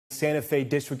Santa Fe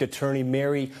District Attorney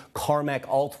Mary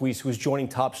Carmack-Altwies, who is joining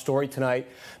Top Story tonight.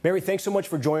 Mary, thanks so much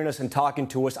for joining us and talking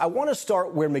to us. I want to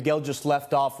start where Miguel just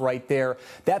left off right there.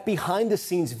 That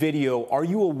behind-the-scenes video, are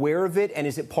you aware of it, and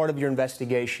is it part of your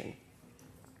investigation?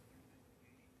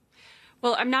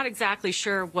 Well, I'm not exactly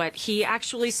sure what he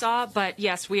actually saw, but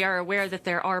yes, we are aware that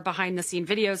there are behind-the-scene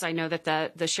videos. I know that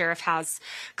the sheriff has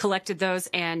collected those,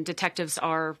 and detectives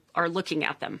are looking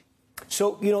at them.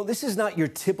 So, you know, this is not your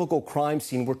typical crime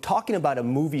scene. We're talking about a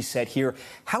movie set here.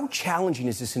 How challenging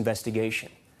is this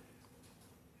investigation?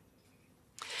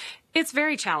 It's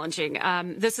very challenging.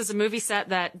 This is a movie set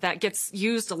that gets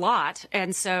used a lot,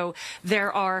 and so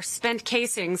there are spent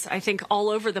casings, I think, all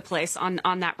over the place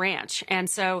on that ranch. And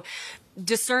so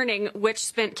discerning which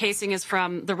spent casing is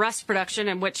from the Rust production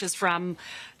and which is from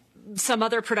some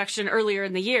other production earlier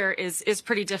in the year is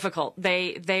pretty difficult.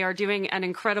 They are doing an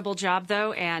incredible job,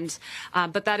 though, and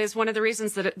but that is one of the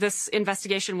reasons that this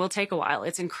investigation will take a while.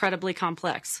 It's incredibly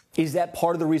complex. Is that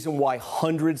part of the reason why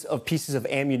hundreds of pieces of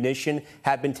ammunition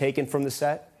have been taken from the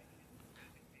set?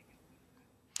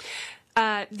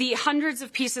 The hundreds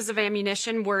of pieces of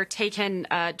ammunition were taken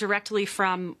directly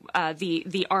from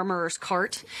the armorer's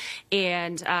cart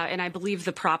and I believe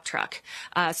the prop truck.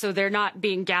 So they're not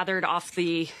being gathered off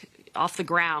the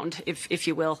ground, if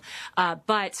you will.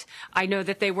 But I know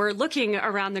that they were looking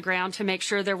around the ground to make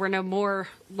sure there were no more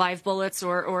live bullets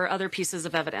or other pieces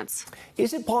of evidence.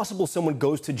 Is it possible someone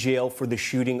goes to jail for the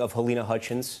shooting of Halyna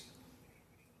Hutchins?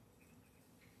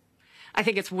 I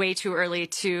think it's way too early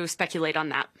to speculate on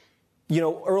that. You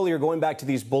know, earlier, going back to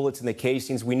these bullets and the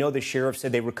casings, we know the sheriff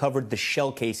said they recovered the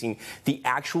shell casing, the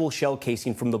actual shell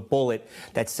casing from the bullet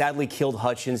that sadly killed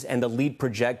Hutchins and the lead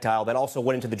projectile that also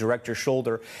went into the director's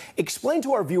shoulder. Explain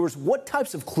to our viewers, what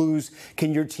types of clues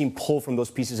can your team pull from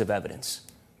those pieces of evidence?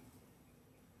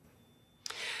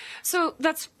 So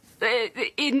that's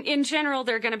in general,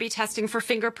 they're going to be testing for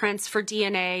fingerprints, for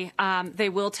DNA. They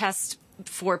will test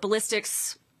for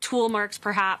ballistics, tool marks,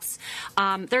 perhaps.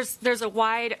 There's a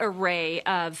wide array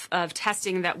of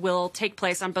testing that will take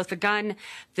place on both the gun,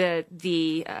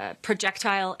 the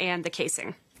projectile, and the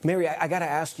casing. Mary, I got to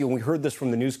ask you, and we heard this from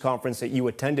the news conference that you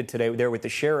attended today there with the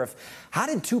sheriff, how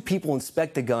did two people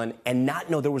inspect the gun and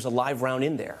not know there was a live round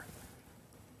in there?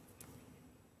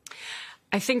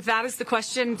 I think that is the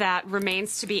question that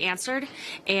remains to be answered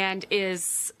and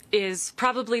is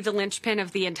probably the linchpin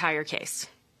of the entire case.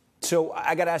 So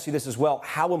I got to ask you this as well.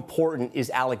 How important is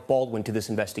Alec Baldwin to this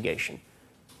investigation?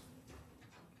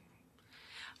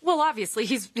 Well, obviously,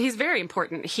 he's very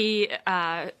important. He's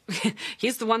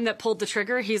the one that pulled the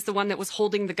trigger. He's the one that was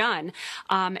holding the gun.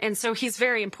 And so he's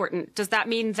very important. Does that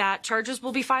mean that charges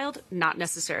will be filed? Not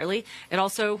necessarily. It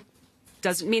also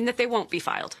doesn't mean that they won't be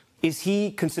filed. Is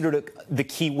he considered the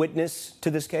key witness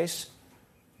to this case?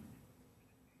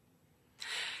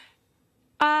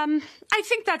 I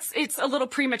think it's a little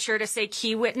premature to say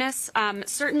key witness.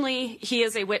 Certainly, he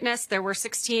is a witness. There were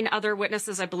 16 other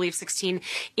witnesses, I believe 16,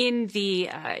 in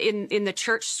the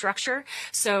church structure.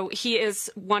 So he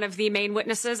is one of the main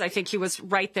witnesses. I think he was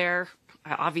right there.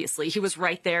 Obviously, he was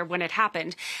right there when it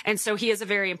happened. And so he is a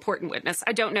very important witness.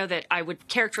 I don't know that I would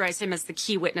characterize him as the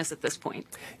key witness at this point.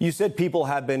 You said people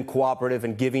have been cooperative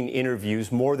and giving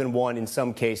interviews, more than one in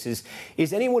some cases.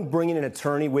 Is anyone bringing an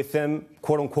attorney with them,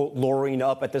 quote unquote, lawyering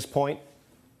up at this point?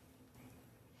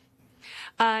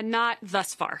 Not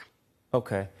thus far.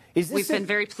 Okay. We've been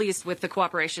very pleased with the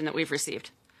cooperation that we've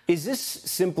received. Is this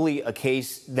simply a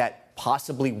case that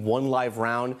possibly one live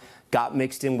round got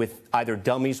mixed in with either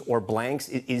dummies or blanks?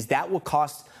 Is that what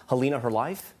cost Halyna her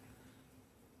life?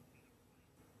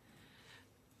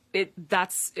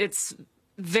 It's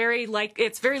very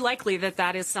likely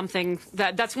that is something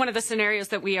that's one of the scenarios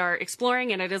that we are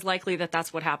exploring, and it is likely that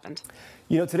that's what happened.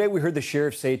 You know, today we heard the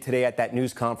sheriff say today at that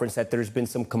news conference that there's been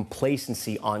some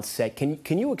complacency on set.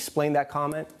 Can you explain that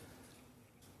comment?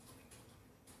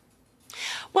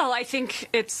 Well, I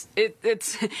think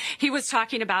he was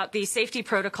talking about the safety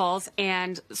protocols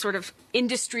and sort of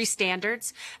industry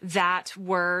standards that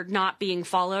were not being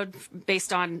followed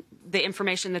based on the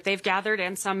information that they've gathered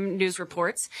and some news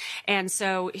reports. And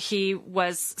so he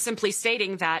was simply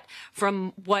stating that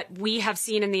from what we have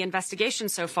seen in the investigation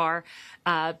so far,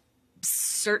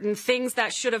 certain things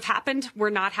that should have happened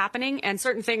were not happening, and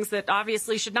certain things that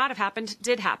obviously should not have happened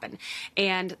did happen.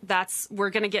 And we're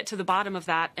going to get to the bottom of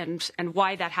that and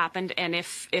why that happened, and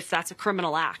if that's a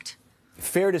criminal act.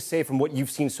 Fair to say, from what you've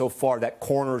seen so far, that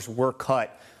corners were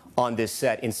cut on this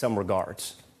set in some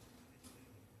regards.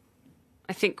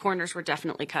 I think corners were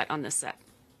definitely cut on this set.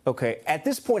 Okay. At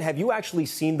this point, have you actually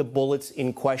seen the bullets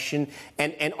in question?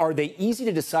 And are they easy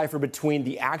to decipher between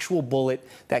the actual bullet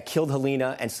that killed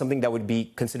Helena and something that would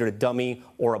be considered a dummy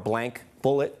or a blank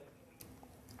bullet?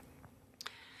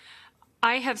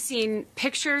 I have seen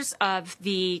pictures of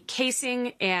the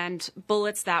casing and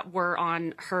bullets that were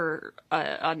on her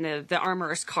on the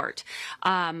armorer's cart.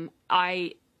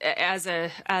 As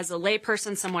a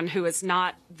layperson, someone who is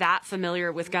not that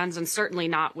familiar with guns and certainly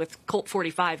not with Colt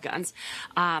 45 guns,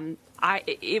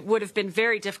 it would have been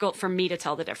very difficult for me to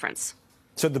tell the difference.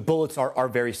 So the bullets are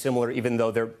very similar, even though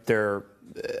they're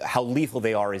how lethal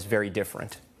they are is very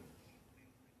different.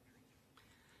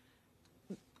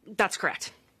 That's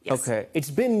correct. Yes. Okay.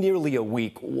 It's been nearly a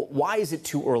week. Why is it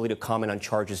too early to comment on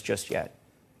charges just yet?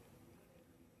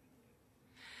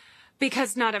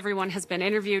 Because not everyone has been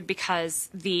interviewed, because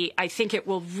I think it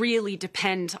will really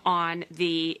depend on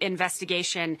the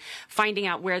investigation, finding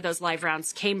out where those live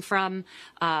rounds came from,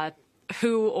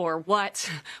 who or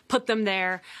what put them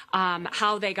there,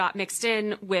 how they got mixed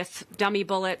in with dummy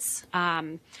bullets,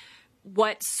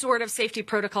 what sort of safety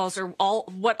protocols or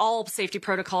what all safety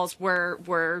protocols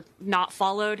were not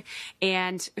followed,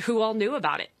 and who all knew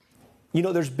about it. You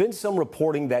know, there's been some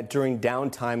reporting that during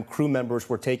downtime, crew members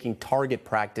were taking target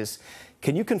practice.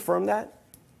 Can you confirm that?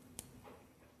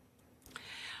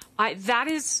 That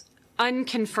is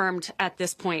unconfirmed at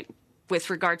this point with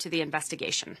regard to the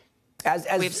investigation.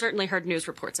 We've certainly heard news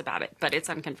reports about it, but it's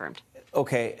unconfirmed.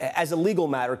 Okay. As a legal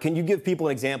matter, can you give people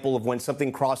an example of when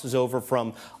something crosses over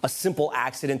from a simple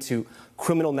accident to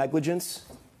criminal negligence?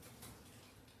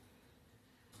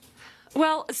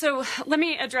 Well, so let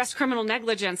me address criminal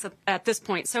negligence at this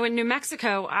point. So in New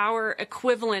Mexico, our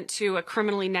equivalent to a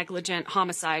criminally negligent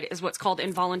homicide is what's called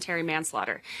involuntary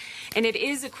manslaughter. And it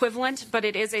is equivalent, but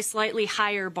it is a slightly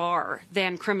higher bar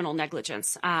than criminal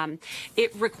negligence.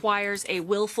 It requires a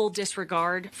willful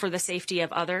disregard for the safety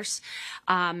of others.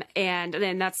 And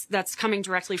then that's coming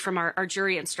directly from our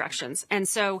jury instructions. And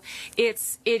so it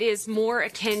is more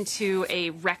akin to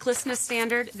a recklessness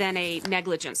standard than a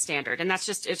negligence standard. And it's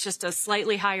just a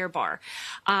slightly higher bar.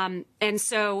 And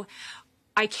so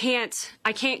I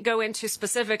can't go into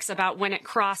specifics about when it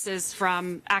crosses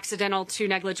from accidental to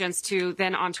negligence to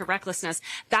then onto recklessness.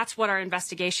 That's what our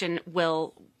investigation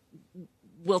will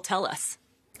tell us.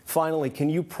 Finally, can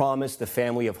you promise the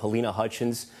family of Helena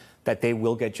Hutchins that they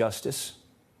will get justice?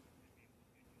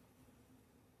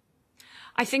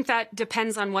 I think that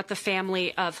depends on what the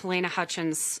family of Helena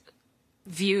Hutchins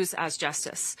views as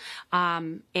justice.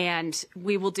 And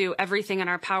we will do everything in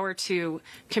our power to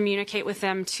communicate with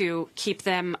them, to keep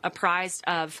them apprised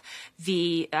of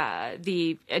the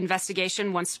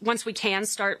investigation once we can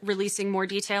start releasing more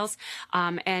details.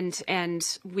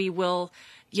 And we will,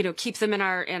 keep them in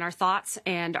our thoughts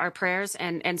and our prayers.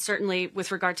 And certainly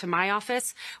with regard to my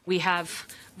office, we have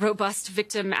robust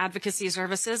victim advocacy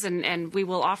services, and we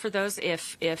will offer those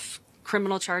if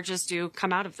criminal charges do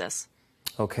come out of this.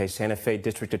 Okay, Santa Fe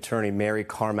District Attorney Mary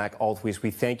Carmack-Altwies,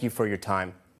 we thank you for your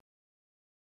time.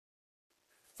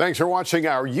 Thanks for watching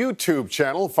our YouTube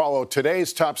channel. Follow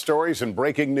today's top stories and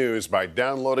breaking news by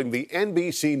downloading the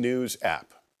NBC News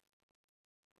app.